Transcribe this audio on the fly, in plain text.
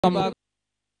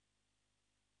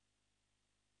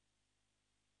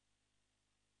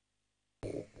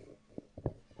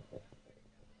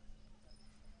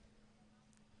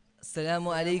السلام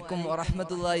عليكم ورحمة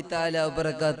الله تعالى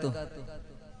وبركاته.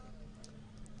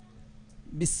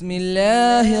 بسم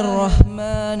الله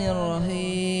الرحمن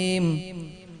الرحيم.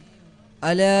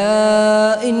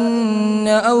 ألا إن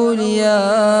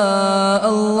أولياء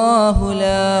الله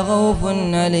لا خوف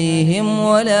عليهم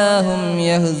ولا هم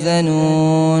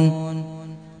يحزنون.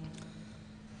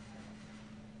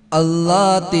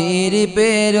 അല്ലാ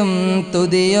തീരിപ്പേരും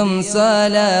തുതിയും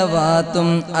സലവാത്തും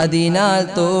അതിനാൽ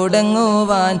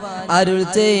തുടങ്ങുവാൻ അരുൾ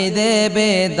ചെയ്തേ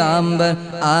വേദാംബർ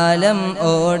ആലം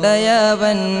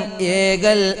ഓടയവൻ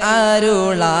ഏകൽ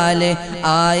അരുളാലെ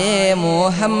ആയേ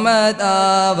മുഹമ്മദ്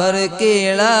അവർ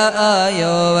കീഴ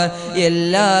ആയോവർ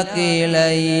എല്ലാ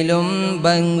കീഴയിലും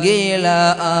ഭംഗീള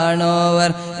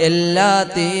ആണോവർ എല്ലാ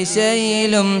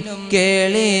തീശയിലും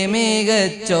കേളി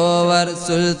മികച്ചോവർ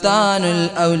സുൽത്താനുൽ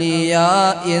ഔലിയ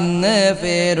എന്ന്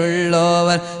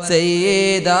പേരുള്ളോവർ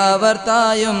സയ്യിദാവർ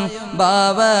തായും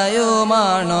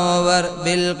ബാവയുമാണോവർ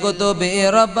ബിൽ ഖുതുബി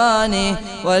റബ്ബാനി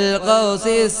വൽ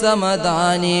ഖൗസി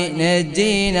സമദാനി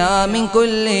നജ്ജിനാ മിൻ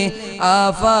കുല്ലി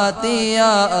ആഫാതി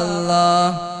യാ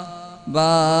അല്ലാഹ്.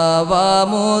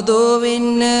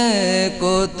 ബാവാമുതുവിന്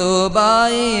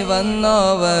കുത്തുബായി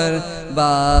വന്നോവർ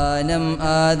ബാനം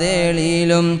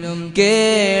ആദേളിലും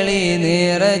കേളി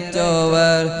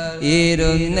നിറച്ചോവർ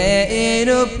ഇരുന്നേ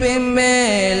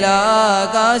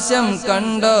ഇരുപ്പിന്മേലാകാശം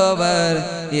കണ്ടോവർ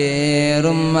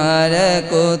ഏറും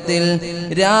മലക്കൂത്തിൽ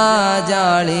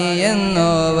രാജാളി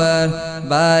എന്നോവർ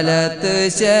ബലത്ത്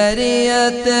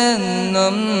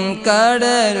ശരീഅത്തെന്നും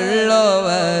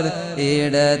കടലുള്ളോവർ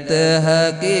ഇടത്ത്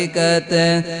ഹഖീഖത്ത്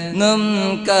നും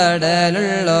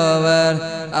കടലുള്ളോവർ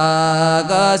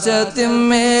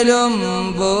ആകാശത്തിന്മേലും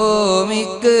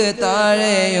ഭൂമിക്ക്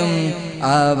താഴെയും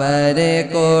അവരെ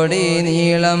കോടി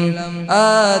നീളം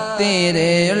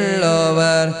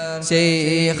അത്തിരയുള്ളവർ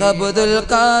ശൈഖ് അബ്ദുൽ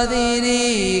ഖാദിരി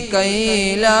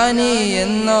കൈലാനി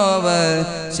എന്നോവർ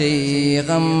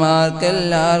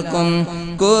ശൈഖന്മാർക്കെല്ലാവർക്കും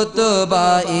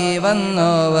കുത്തുബായി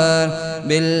വന്നോവർ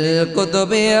ബിൽ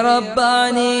ഖുതുബി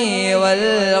റബ്ബാനി വൽ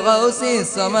ഖൗസി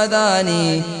സമദാനി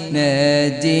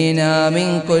നജ്ജിനാ മിൻ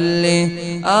കുല്ലി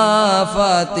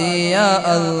ആഫാതി യാ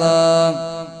അല്ലാഹ്.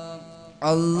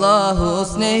 അല്ലാഹു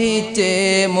സ്നേഹിച്ചേ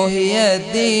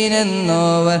മുഹിയദ്ദീൻ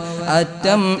എന്നോവർ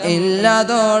അറ്റം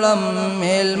ഇല്ലാതോളം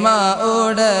മേൽമ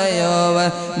ഉടയോവർ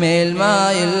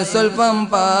മേൽമായിൽ സ്വൽപ്പം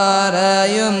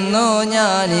പറയുന്നു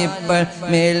ഞാനിപ്പോൾ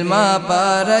മേൽമ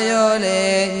പറയോലേ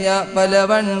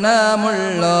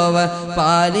പലവണ്ണമുള്ളോവർ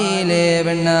പാലിലെ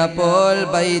വെണ്ണ പോൽ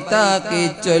ബൈത്താക്കി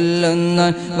ചൊല്ലുന്ന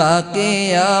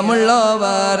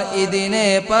വാക്കിയമുള്ളോവർ ഇതിനെ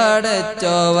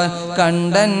പടച്ചോവർ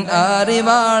കണ്ടൻ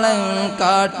അറിവാളൻ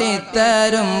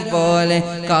കാട്ടിത്തരും പോലെ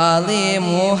ഖാദി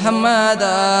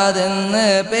മുഹമ്മദാദെന്ന്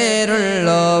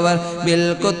പേരുള്ളോവർ ബിൽ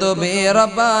ഖുതുബി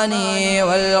റബ്ബാനി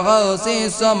വൽ ഖൗസി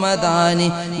സമദാനി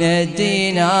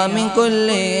നജ്ജിനാ മിൻ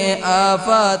കുല്ലി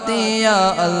ആഫാതി യാ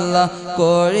അല്ലാഹ്.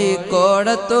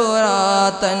 കോഴിക്കോടത്തൂറ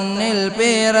തന്നിൽ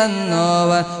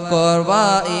പിറന്നോവർ കോർവ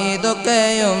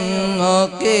ഇതൊക്കെയും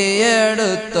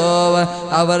നോക്കിയെടുത്തോവർ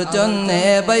അവർ ചൊന്നേ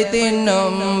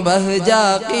ബൈത്തിനും ബഹ്ജ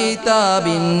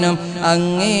കിതാബിനും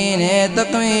അങ്ങനെ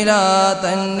തക്മീല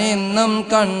തന്നിന്നും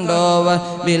കണ്ടോവർ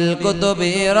ബിൽ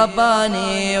ഖുതുബി റബ്ബാനി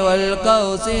വൽ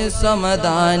ഖൗസി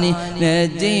സമദാനി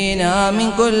നജ്ജിനാ മിൻ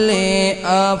കുല്ലി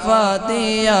ആഫാതി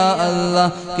യാ അല്ലാഹ്.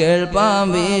 കേൾപ്പാം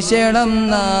വിഷണം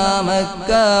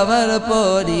നാമക്കവർ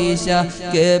പോരീശ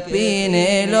കേപ്പിനെ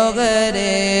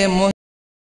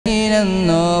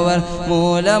ലോകരെ ോവർ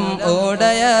മൂലം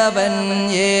ഉടയവൻ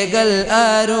ഏകൽ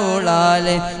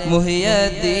അരുളാലെ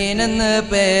മുഹിയദ്ദീനെന്ന്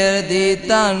പേർ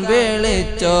തീത്താൻ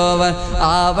വിളിച്ചോവർ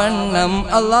ആവണ്ണം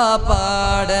അല്ലാ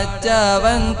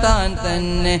പാടച്ചവൻ താൻ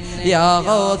തന്നെ യാ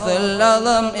ഗൗസുൽ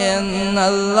അളം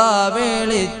എന്നല്ലാ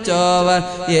വിളിച്ചോവർ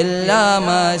എല്ലാ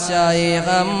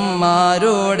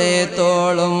മശായിഖന്മാരുടെ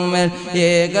തോളുമ്മൽ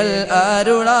ഏകൽ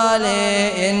അരുളാലെ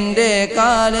എൻ്റെ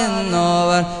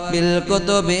കാലെന്നോവർ ബിൽ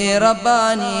ഖുതുബി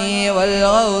റബ്ബാനി വൽ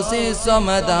ഖൗസി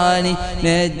സമദാനി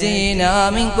നജ്ജിനാ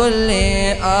മിൻ കുല്ലി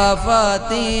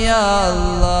ആഫാതി യാ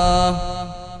അല്ലാഹ്.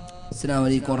 അസ്സലാമു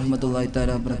അലൈക്കും വറഹ്മത്തുള്ളാഹി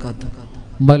തആല വബറകാതുഹു.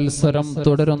 മത്സരം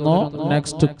തുടരുന്നു.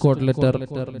 Next code letter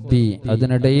B.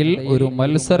 അതിനിടയിൽ ഒരു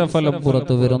മത്സരഫലം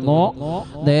പുറത്തു വരുന്നു.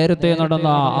 നേരത്തെ നടന്ന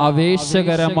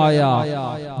ആവേശകരമായ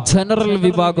ജനറൽ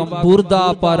വിഭാഗം ബുർദ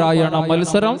പാരായണ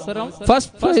മത്സരം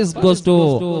first prize goes to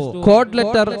code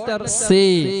letter C.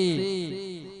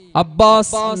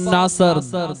 Abbas Nasser,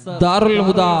 Darul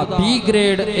Huda, B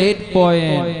grade 8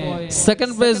 point.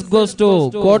 Second place goes to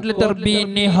code letter B,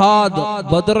 Nihad,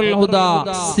 Badrul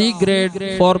Huda, C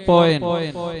grade 4 point.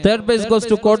 Third place goes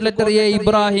to code letter A,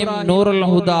 Ibrahim, Noorul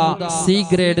Huda, C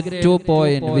grade 2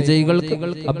 point. വിജയികൾക്ക്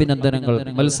അഭിനന്ദനങ്ങൾ.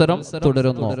 മത്സരം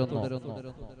തുടരുന്നു.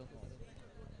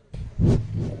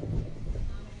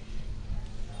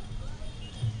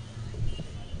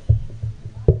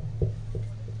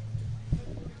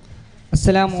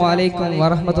 Assalamu alaikum wa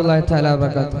rahmatullahi ta'ala wa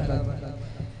barakatuh.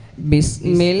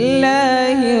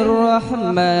 Bismillahir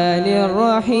rahmanir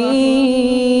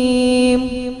rahim.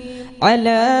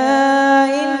 Ala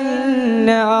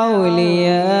inna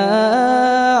awliya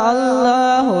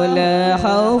Allah la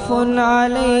khawfun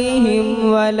alayhim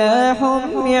wa la hum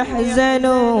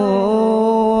yahzanun.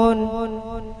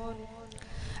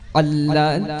 Allah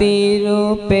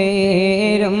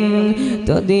തിരുപേരും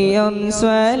തുതിയും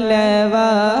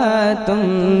സ്വലവാത്തും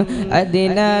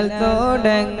അതിനാൽ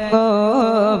തുടങ്ങുവാൻ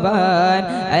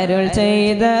അരുൾ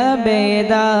ചെയ്ത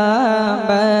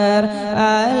ബേദാംബർ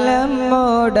ആലമുടയവൻ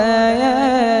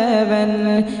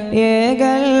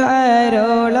ഏകൽ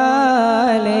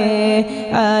അരുളാലേ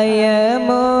ആയ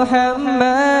മുഹമ്മദവർ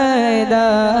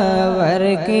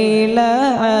കിളയോവർ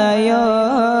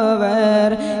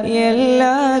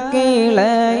എല്ലാ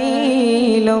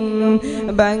കിളയിലും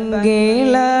ഭംഗിളാണോവർ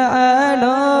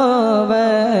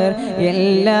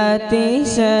എല്ലാ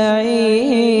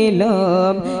തിശയിലും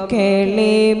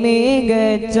കേളി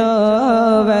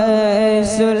മികച്ചോവർ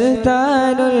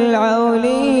സുൽത്താനുൽ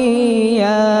ഔലിയ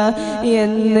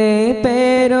എന്ന്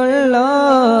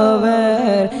പേരുള്ളോവർ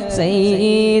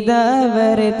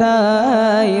സയ്യിദവർ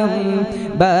തായും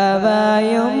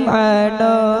ബാവായും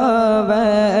ആണോവർ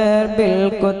ബിൽ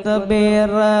കുത്ബി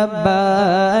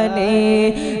റബ്ബാനി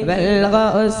വൽ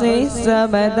ഗൗസി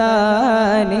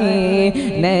സമദാനി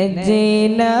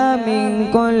നജ്ജിനാ മിൻ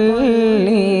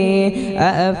കുല്ലി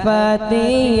ആഫാതി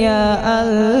യാ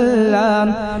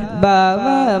അല്ലാഹ് ബാവ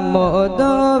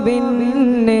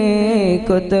മോദോവിന്നെ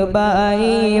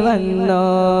കുത്ബായി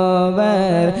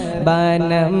വന്നോവർ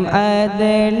ബാനം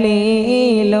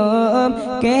അതളിയിലും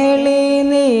കേളി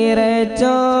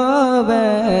നിറച്ചോവർ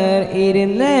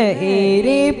ഇരുന്ന്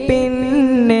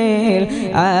ഇരിപ്പിന്നേൽ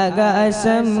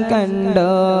ആകാശം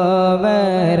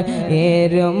കണ്ടോവർ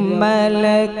ഏറും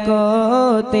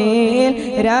മലക്കോത്തിൽ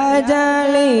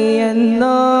രാജാളിയെന്നോവർ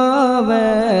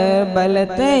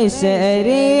ബലത്തെ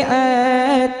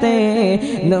ശരീഅത്തെ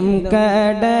നും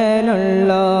കടലുള്ളോവർ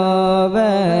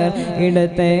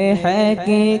ഇടത്തെ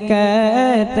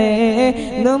ഹഖീഖത്തെ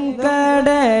നും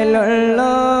കടലുള്ളോവർ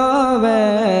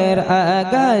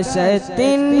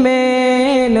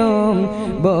ആകാശത്തിന്മേലും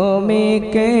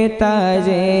ഭൂമിക്ക്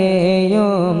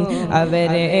താജേയും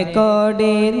അവരെ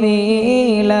കോടി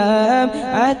നീളം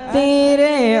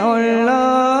അത്തിരെ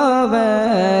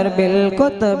ഉള്ളോവർ ബിൽ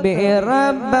കുത്ബി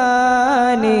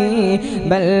റബ്ബാനി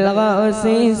ബൽ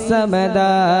ഗൗസി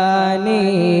സമദാനി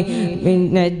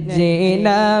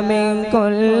നജ്ജിനാ മിൻ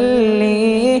കുല്ലി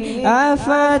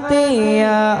ആഫാതി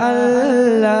യാ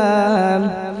അല്ലാഹ്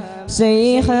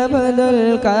ശൈഖ് അബ്ദുൽ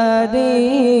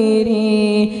ഖാദിരി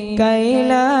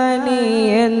കൈലാനി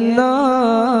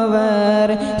എന്നോവർ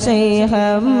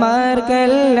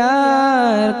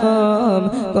ശൈഖന്മാർക്കെല്ലാവർക്കും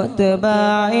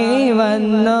കുത്ബായി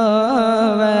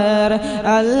വന്നോവർ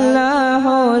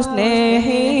അല്ലാഹു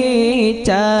സ്നേഹിച്ച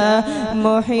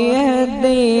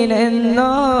മുഹ്യിദ്ദീൻ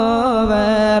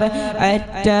എന്നോവർ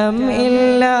അറ്റം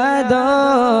ഇല്ലാതോളം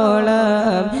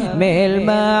മേൽമ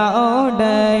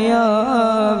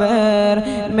ഉടയോവർ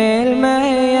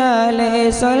മേൽമയാലെ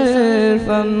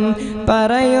സ്വൽപ്പം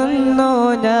പറയുന്നു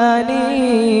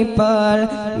ഞാനിപ്പോൾ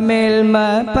മേൽമ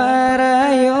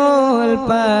പറയോൽപ്പലെ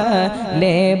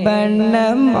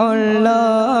ബണ്ണം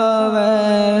ഉള്ളോവർ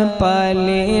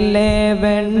പാലിലെ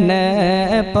വെണ്ണ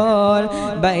പോൽ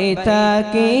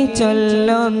ബൈതാക്കി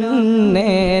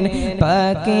ചൊല്ലുന്നേൻ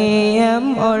പാക്കിയം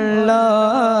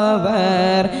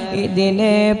ഉള്ളോവർ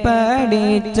ഇതിനെ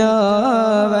പഠിച്ചോവർ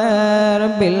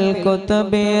ബിൽ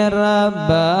കുത്ബി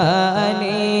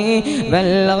റബ്ബാനി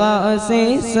വൽ ഗൗസി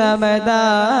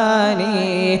സമദാനി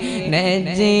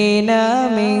നജ്ജിനാ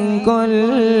മിൻ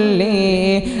കുല്ലി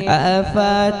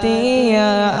ആഫാതി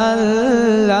യാ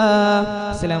അല്ലാഹ്.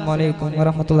 അസ്സലാമു അലൈക്കും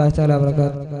വറഹ്മത്തുള്ളാഹി തആല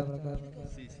വബറകാതുഹു.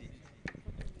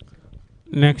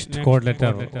 Next code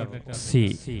letter C.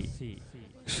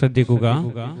 ശ്രദ്ധിക്കുക,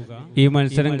 ഈ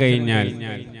മത്സരം കഴിഞ്ഞാൽ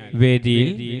വേദിയിൽ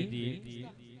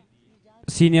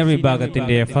സീനിയർ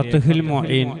വിഭാഗത്തിന്റെ ഫത്ഹുൽ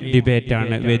മുഈൻ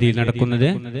ഡിബേറ്റാണ് വേദിയിൽ നടക്കുന്നത്.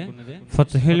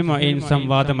 ഫത്ഹുൽ മുഈൻ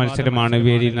സംവാദ മത്സരമാണ്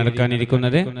വേദിയിൽ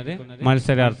നടക്കാനിരിക്കുന്നത്.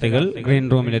 മത്സരാർത്ഥികൾ ഗ്രീൻ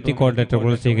റൂമിലെത്തി കോൾ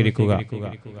ലെറ്ററുകൾ സ്വീകരിക്കുക.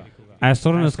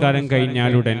 അസ്ർ നിസ്കാരം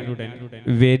കഴിഞ്ഞാലുടൻ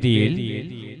വേദിയിൽ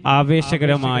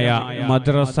ആവേശകരമായ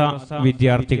മദ്രസ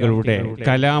വിദ്യാർത്ഥികളുടെ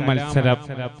കലാമത്സര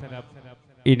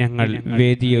ഇനങ്ങൾ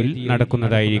വേദിയിൽ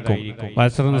നടക്കുന്നതായിരിക്കും.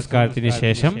 അസ്ർ നിസ്കാരത്തിന്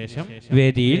ശേഷം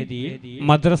വേദിയിൽ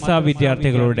മദ്രസ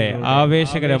വിദ്യാർത്ഥികളുടെ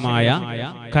ആവേശകരമായ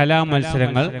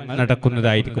കലാമത്സരങ്ങൾ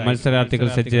നടക്കുന്നതായിരിക്കും. മത്സരാർത്ഥികൾ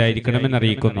സജ്ജരായിരിക്കണമെന്ന്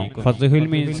അറിയിക്കുന്നു. ഫത്ഹുൽ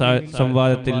മുഈൻ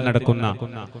സംവാദത്തിൽ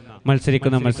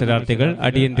മത്സരിക്കുന്ന മത്സരാർത്ഥികൾ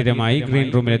അടിയന്തിരമായി ഗ്രീൻ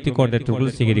റൂമിലെത്തി കോൾ ലെറ്ററുകൾ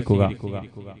സ്വീകരിക്കുക.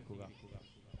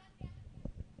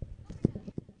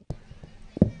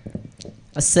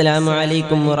 അസ്സലാമു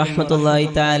അലൈക്കും വറഹ്മത്തുള്ളാഹി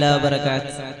തആല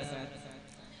വബറകാതുഹു.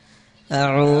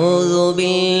 أعوذ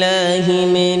بالله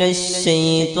من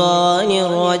الشيطان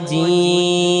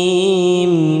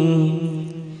الرجيم.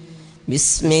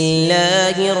 بسم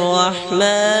الله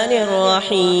الرحمن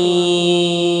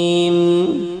الرحيم.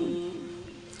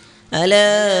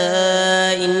 ألا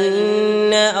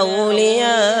إن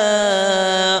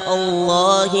أولياء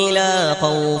الله لا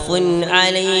خوف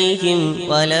عليهم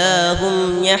ولا هم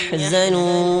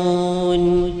يحزنون.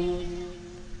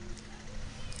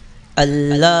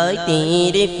 അല്ലാഹ്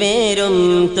തീരിപ്പേരും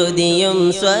തുതിയും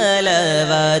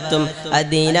സ്വലവാത്തും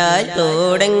അതിനാൽ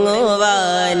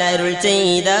തുടങ്ങുവാൻ അരുൾ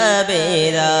ചെയ്ത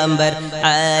പേരാമ്പർ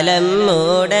ആലം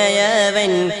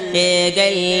ഉടയവൻ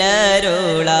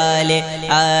ഏകല്ലരുളാലെ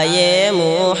ആയേ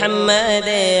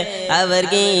മുഹമ്മദ് അവർ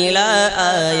കീള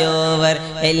ആയോവർ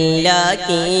എല്ലാ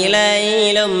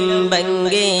കീളയിലും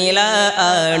ഭംഗീള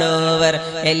ആണോവർ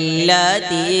എല്ലാ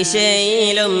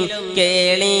ദിശയിലും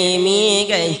കേളി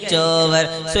മികച്ചോവർ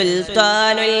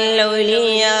സുൽത്താനുൽ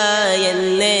ഔലിയ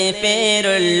എന്ന്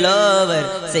പേരുള്ളോവർ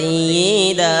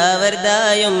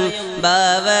സയ്യിദവർദായും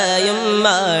ബാവയും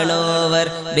ആണോവർ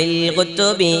ബിൽ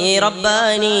ഖുതുബി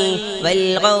റബ്ബാനി വൽ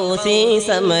ഗൗസി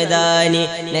സമദാനി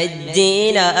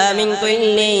നജ്ജിനാ മിൻ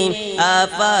കുല്ലി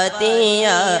ആഫാതി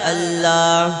യാ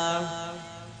അല്ലാഹ്.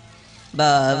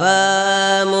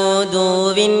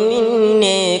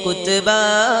 ബാവാമുദുവിന്നെ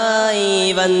കുത്തുബായി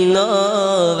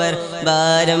വന്നോവർ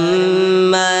ഭാരം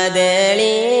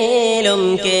മദളിലും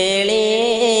കേളി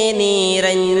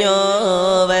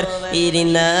നിറഞ്ഞോവർ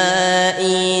ഇരുന്ന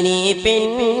ഇനി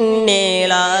പിന്നേളാകാശം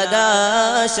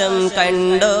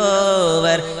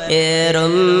കണ്ടോവർ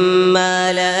ഏറും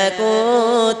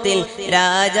മലകൂത്തിൽ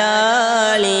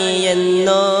രാജാളി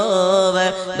എന്നോവർ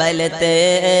ബലത്തെ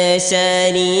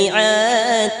ശരീഅത്തെന്നും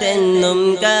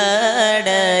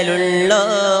കടലുള്ളോവർ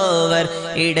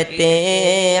ഇടത്തെ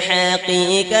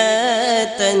ഹഖീഖത്തെന്നും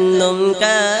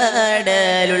കടലുള്ളോവർ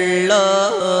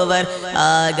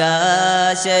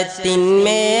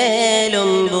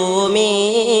ആകാശത്തിന്മേലും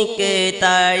ഭൂമിക്ക്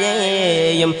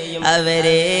താഴെയും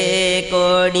അവരെ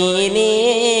കോടി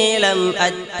നീളം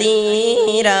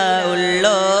അത്തീര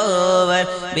ഉള്ളോവർ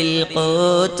ബിൽ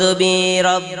ഖുതുബി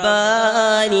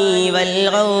റബ്ബാനി വൽ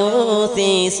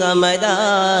ഗൗസി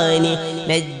സമദാനി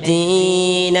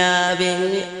നജ്ജീനാ ബിൽ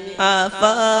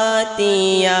ആഫാതി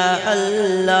യാ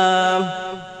അല്ലാഹ്.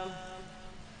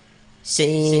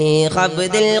 ശൈഖ്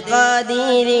അബ്ദുൽ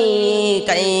ഖാദിരി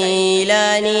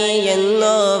കൈലാനി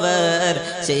എന്നോവർ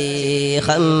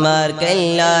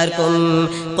ശൈഖന്മാർക്കെല്ലാവർക്കും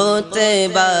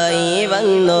ഖുത്ബായി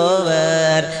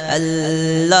വന്നോവർ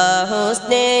അല്ലാഹു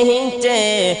സ്നേഹിച്ച്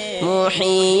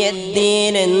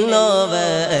മുഹിയുദ്ദീൻ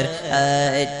എന്നോവർ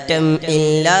അറ്റം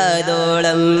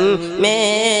ഇല്ലാതോളം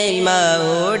മേൽമ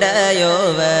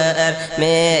ഉടയോവർ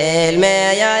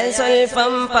മേൽമയാൽ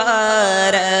സ്വൽപ്പം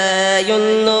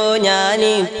പറയുന്നു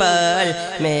ഞാനിപ്പോൾ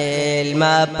മേൽമ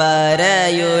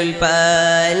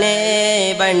പറയുൽപ്പനെ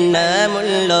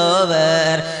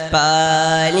വണ്ണമുള്ളോവർ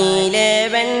പാലിലെ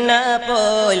വെണ്ണ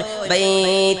പോൽ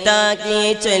ബൈത്താക്കി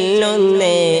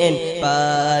ചൊല്ലുന്നേൻ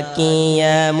പാക്കിയമുള്ളോവർ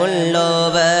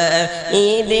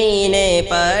ഇതിനെ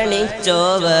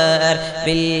പണിച്ചോവർ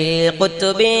ബിൽ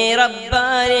ഖുതുബി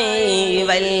റബ്ബാനി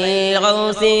വൽ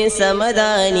ഗൗസി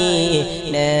സമദാനി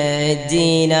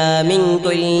നജ്ജിനാ മിൻ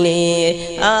കുല്ലി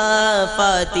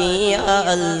ആഫാതി യാ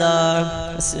അല്ലാഹ്.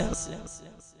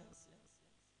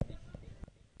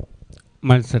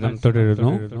 മത്സരം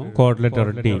തുടരുന്നു. Code letter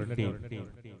D.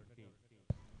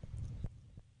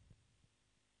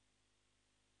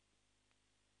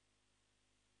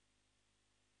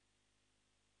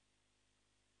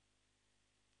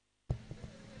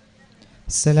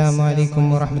 അസ്സലാമു അലൈക്കും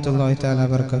വറഹ്മത്തുള്ളാഹി തആല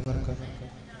വബറകാതുഹു.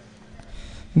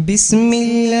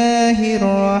 ബിസ്മില്ലാഹിർ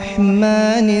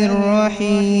റഹ്മാനിർ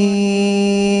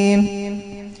റഹീം.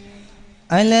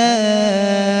 അലാ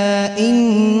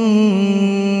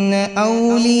ഇന്ന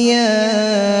ഔലിയാ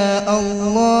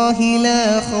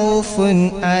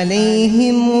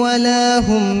عليهم ولا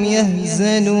هم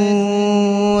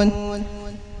يحزنون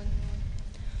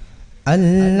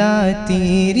Allah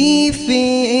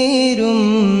തിരിഫേരും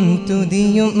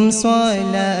തുതിയും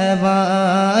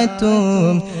സ്വലവാത്തും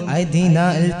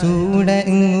അതിനാൽ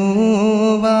തുടങ്ങുവാൻ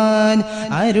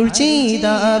അരുൾ ചെയ്ത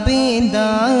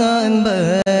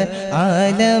ബേന്താൻബർ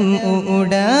ആലം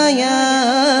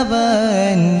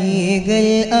ഉടയവൻ ഈകൾ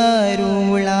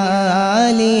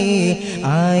അരുളാലേ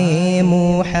ആയേ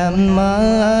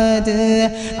മുഹമ്മദ്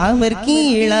അവർ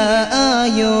കീഴായോവർ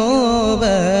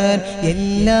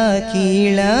എല്ലാ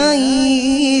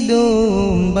കീഴായിലും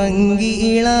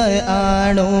ഭംഗിള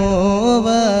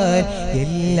ആണോവർ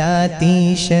എല്ലാ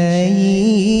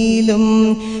തീശയിലും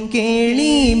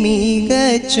കേളി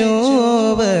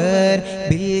മികച്ചോവർ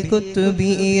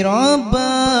ബിൽകുത്തുബി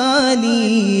റബ്ബാനി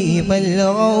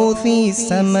വൽഗൗസി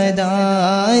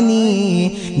സമദാനി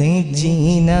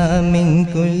നജ്ജിന മിൻ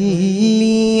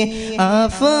കുല്ലി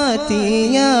ആഫാതി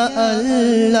യാ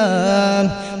അല്ലാഹ്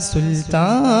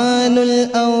സുൽത്താനുൽ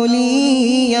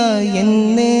ഔലിയ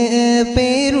എന്ന്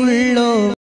പേരുള്ളോ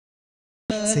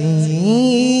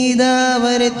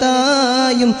സീതാവർ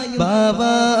തായും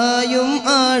ബാവായും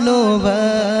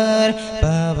ആണോവർ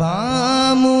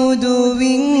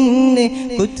ബാവാമുദുവിന്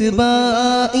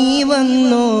കുത്തുബായി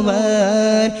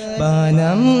വന്നോവർ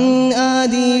ബാനം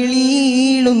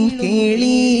ആദിളീളും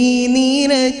കേളി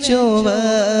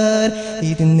നിറച്ചോവർ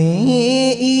ഇരുന്നേ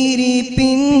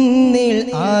ഇരിപ്പിന്നിൽ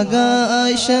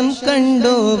ആകാശം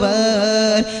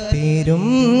കണ്ടോവർ പേരും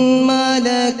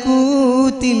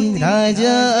മലക്കൂത്തിൽ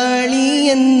രാജാളി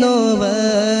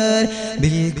എന്നോവർ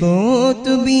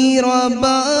ബിൽകുത്തുബി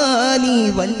റബ്ബാനി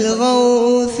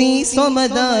വൽഗൗസി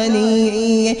സമദാനി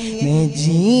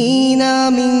നജീന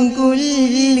മിൻ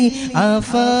കുല്ലി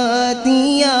ആഫാതി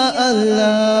യാ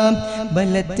അല്ലാഹ്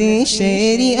ബലത്തെ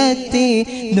ശരീഅത്തെ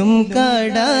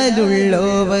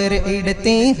കടാലുള്ളോവർ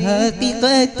ഇടത്തെ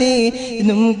ഹഖീഖത്തെ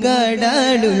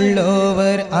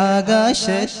കടാലുള്ളോവർ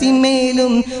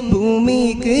ആകാശത്തിന്മേലും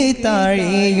ഭൂമിക്ക്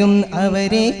താഴെയും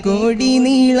അവരെ കോടി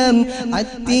നീളം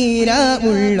അത്തിര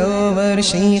ഉള്ളോവർ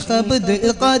ശൈഖ് അബ്ദുൽ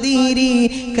ഖാദിരി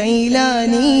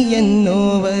കൈലാനി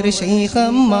എന്നോവർ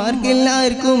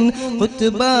ശൈഖന്മാർക്കെല്ലാവർക്കും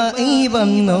ഖുത്ബായി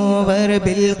വന്നോവർ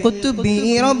ബിൽ ഖുത്ബി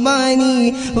റബ്ബാനി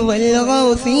വൽ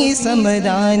ഗൗസി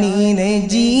സമദാനി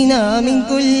നജീന മിൻ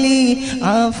കുല്ലി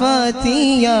ആഫാതി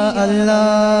യാ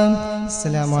അല്ലാഹ്.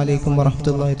 അസ്സലാമു അലൈക്കും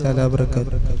വറഹ്മത്തുള്ളാഹി തആല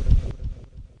വബറകാതുഹു.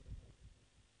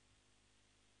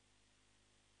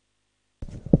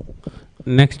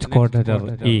 Next quarter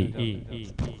E.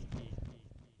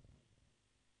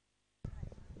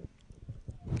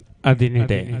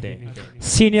 അതിനിടെ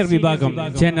സീനിയർ വിഭാഗം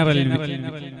ജനറൽ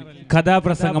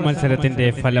കഥാപ്രസംഗ മത്സരത്തിന്റെ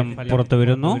ഫലം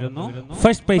പുറത്തുവരുന്നു.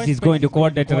 First prize is going to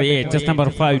coordinator A, chess number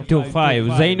 525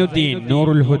 Zainuddin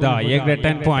Noorul Huda, A grade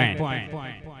 10 point.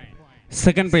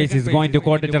 Second prize is going to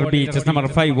coordinator B, chess number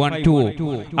 512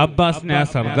 Abbas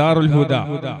Nasser, Darul Huda,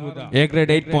 A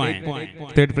grade 8 point.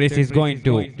 Third prize is going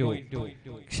to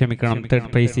third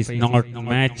prize is not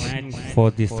match for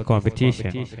this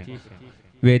competition.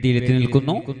 വേദിയിലെത്തി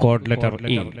നിൽക്കുന്നു code letter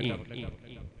E.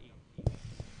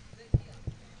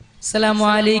 അസ്സലാമു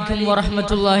അലൈക്കും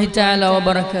വറഹ്മത്തുള്ളാഹി തആല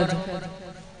വബറകാതുഹു.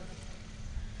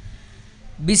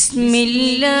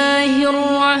 ബിസ്മില്ലാഹിർ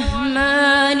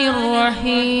റഹ്മാനിർ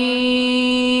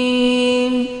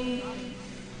റഹീം.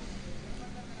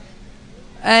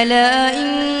 അലാ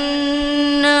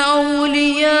ഇന്ന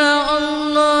ഔലിയാ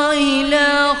അല്ലാഹി ലാ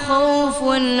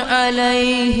ഖൗഫുൻ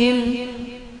അലൈഹിം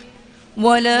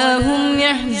വലാ ഹും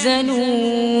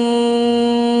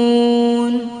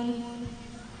യഹ്സനൂൻ.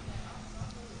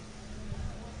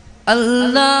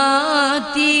 അല്ലാഹ്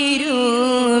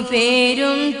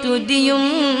തിരുപേരും തുതിയും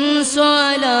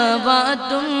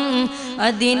സ്വലവാത്തും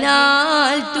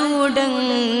അതിനാൽ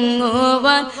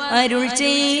തുടങ്ങുവാൻ അരുൾ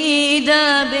ചെയ്ത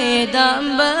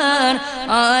വേദാംബർ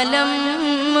ആലം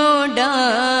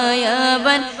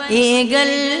മുടായവൻ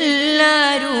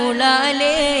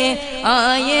ഏകല്ലരുളാലേ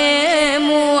ആയേ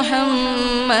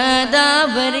മുഹമ്മദ്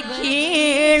അവർ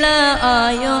കീഴ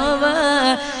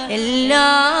ആയോവർ എല്ലാ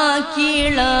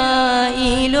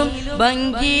കീഴായിലും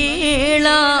ഭംഗിളാണോവർ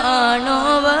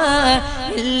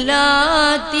എല്ലാ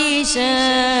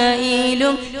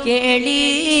തീശയിലും കേളി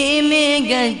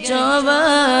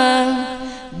മികച്ചോവർ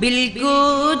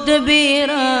ബിൽകുത്ബി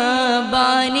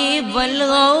റബ്ബാനി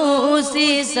വൽഗൗസി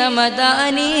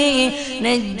സമദാനി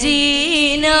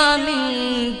നജ്ജീന മിൻ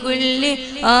കുല്ലി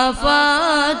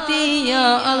ആഫാതി യാ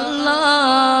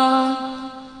അല്ലാഹ്.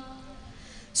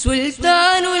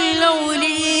 സുൽത്താനുൽ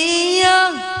ഔലിയ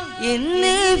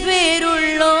എന്ന്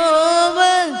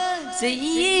പേരുള്ളോവർ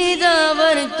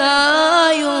സയ്യിദവർ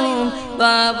ഭർത്തായും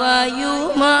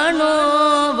ബാബയുമാണോവർ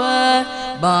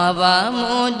ബാബ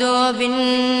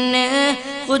മോദോവിന്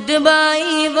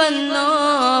ഖുത്ബായി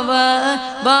വന്നോവർ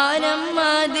ബാലം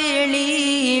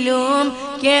മതിളിലും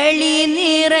കേളി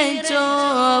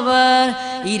നിറച്ചോവർ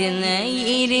ഇരുന്ന്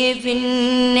ഇരിപ്പിന്നേളാകാശം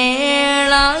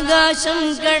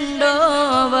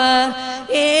കണ്ടോവർ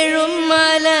ഏഴും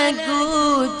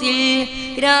മലക്കൂത്തിൽ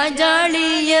രാജാളിയെന്നോവർ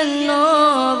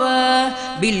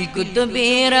ബിൽകുത്തുബി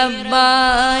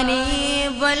റബ്ബാനി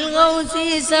വൽഗൗസി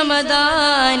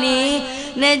സമദാനി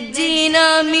നജ്ജിനാ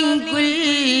മിൻ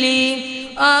കുല്ലി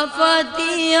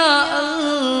ആഫാതി യാ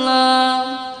അല്ലാഹ്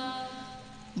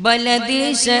ബലദ്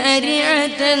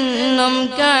ശരീഅത്തെന്നും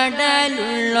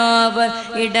കടലുള്ളവർ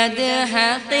ഇടത്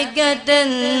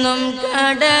ഹഖീഖത്തെന്നും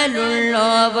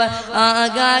കടലുള്ളവർ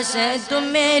ആകാശത്തും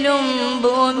മേലും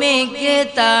ഭൂമിക്ക്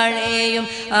താഴെയും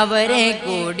അവരെ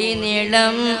കൂടി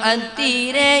നീളം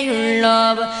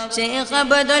അത്തിരയുള്ളവർ ശൈഖ്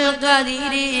അബ്ദുൽ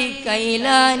ഖാദിരി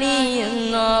കൈലാനി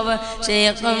എന്നവർ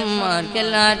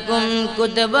ശൈഖന്മാർക്കെല്ലാവർക്കും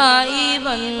കുതുബായി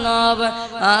വന്നവർ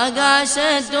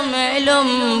ആകാശത്തും മേലും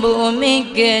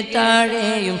ഭൂമിക്ക്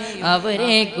താഴെയും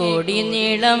അവരെ കൂടി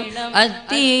നീളം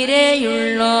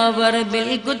അത്തിരയുള്ളവർ ബിൽ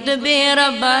കുത്തുബി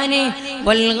റബ്ബാനി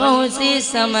വൽ ഗൗസി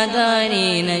സമദാനി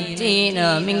നജ്ജിനാ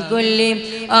മിൻ കുല്ലി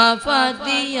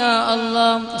ആഫാതി യാ അല്ലാഹ്.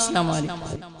 അസ്സലാമു അലൈക്കും.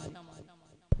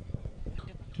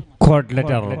 കോഡ്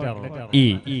ലെറ്റർ ഇ,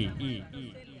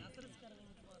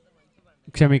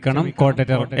 ക്ഷമിക്കണം, കോഡ്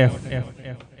ലെറ്റർ എഫ്.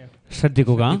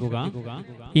 ശ്രദ്ധിക്കുക,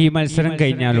 ഈ മത്സരം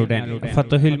കഴിഞ്ഞാലുടൻ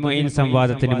ഫത്തുഹുൽ മുഈൻ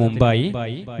സംവാദത്തിന് മുമ്പായി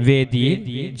വേദിയിൽ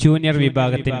ജൂനിയർ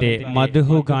വിഭാഗത്തിന്റെ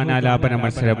മദ്ഹു ഗാനാലാപന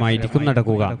മത്സരമായിരിക്കും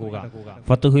നടക്കുക.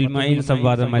 ഫത്തുഹുൽ മുഈൻ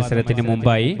സംവാദ മത്സരത്തിന്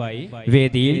മുമ്പായി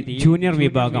വേദിയിൽ ജൂനിയർ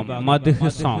വിഭാഗം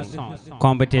മദ്ഹ് സോങ്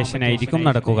കോമ്പറ്റീഷൻ ആയിരിക്കും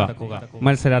നടക്കുക.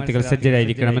 മത്സരാർത്ഥികൾ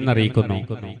സജ്ജരായിരിക്കണമെന്ന് അറിയിക്കുന്നു.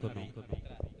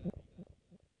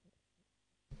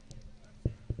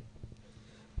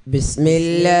 بسم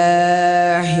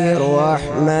الله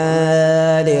الرحمن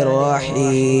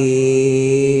الرحيم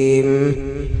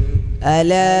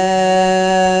ألا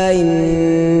إن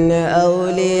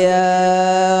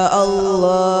أولياء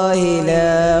الله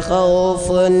لا خوف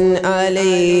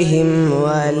عليهم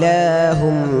ولا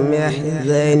هم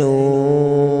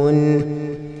يحزنون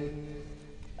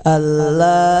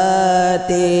Allah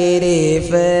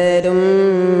തിരിഫരും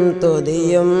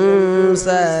തുതിയും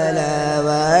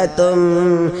സലവാത്തും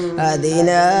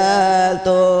അതിനാൽ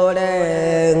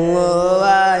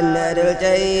തുടങ്ങുവാൻ അരുൾ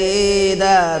ചെയ്ത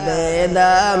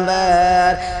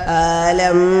വേദാംബർ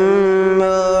ആലം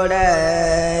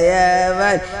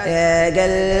ഉടയവൻ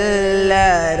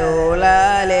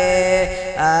ഏകല്ലരുളാലേ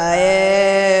ആയേ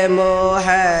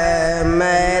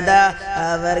മുഹമ്മദ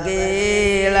അവർ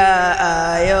കീഴ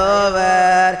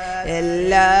ആയോവർ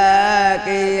എല്ലാ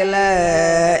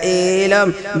കീഴയിലും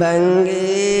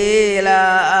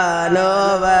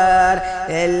ഭംഗീലാനോവർ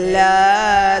എല്ലാ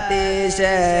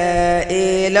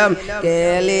ദിശയിലും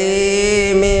കേളി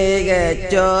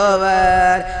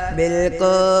മികച്ചോവർ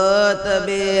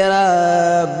ബിൽകുത്തുബി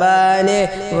റബ്ബാനി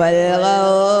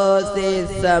വൽഗൗസി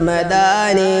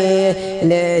സമദാനി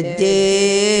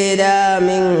നജ്ജിനാ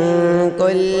മിൻ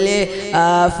കുല്ലി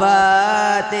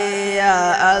ആഫാതി യാ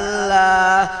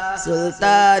അല്ലാഹ്.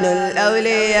 സുൽത്താനുൽ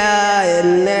ഔലിയ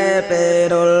എന്ന്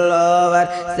പേരുള്ളവർ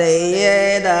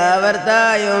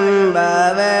സയ്യിദാവർത്തായും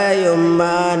ബാവയും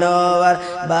മാനോവർ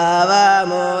ബാവ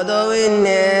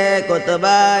മോദുവിനെ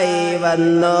കുത്തുബായി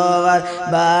വന്നോവർ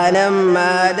ബാനം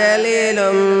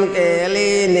മദലിലും കേളി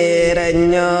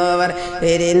നിറഞ്ഞോവർ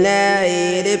ഇരുന്ന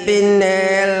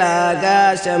ഇരിപ്പിന്നേൽ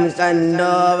ആകാശം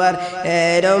കണ്ടോവർ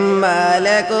ഏരും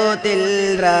മലക്കൂത്തിൽ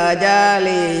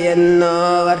രാജാളി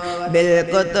എന്നോവർ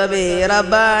ബിൽകുത്തുബി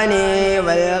റബ്ബാനി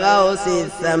വൽഗൗസി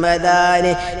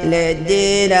സമദാനി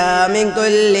നജ്ജിനാ മിൻ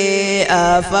കുല്ലി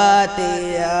ആഫാതി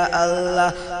യാ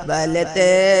അല്ലാഹ്. ബലത്തെ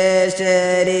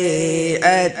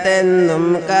ശരീഅത്തെന്നും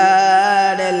കാടലുള്ളവർ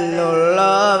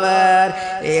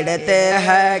ഇടത്തെ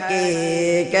ഹഖീഖത്തെന്നും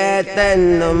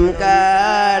കാടലുള്ളവർ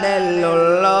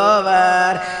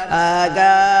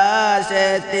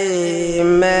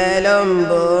ആകാശത്തിന്മേലും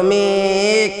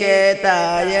ഭൂമിക്ക്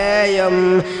താഴെയും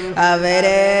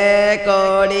അവരെ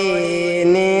കോടി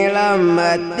നീളം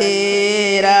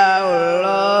അത്തീര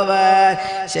ഉള്ളവർ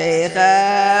ശൈഖ്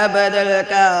അബ്ദുൽ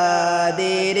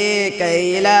ഖാദിരി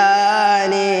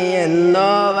കൈലാനി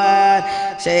എന്നോവർ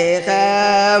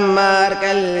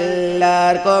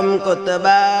ശൈഖന്മാർക്കെല്ലാവർക്കും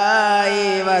കുത്തുബായി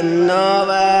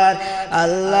വന്നോവർ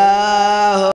അല്ലാഹു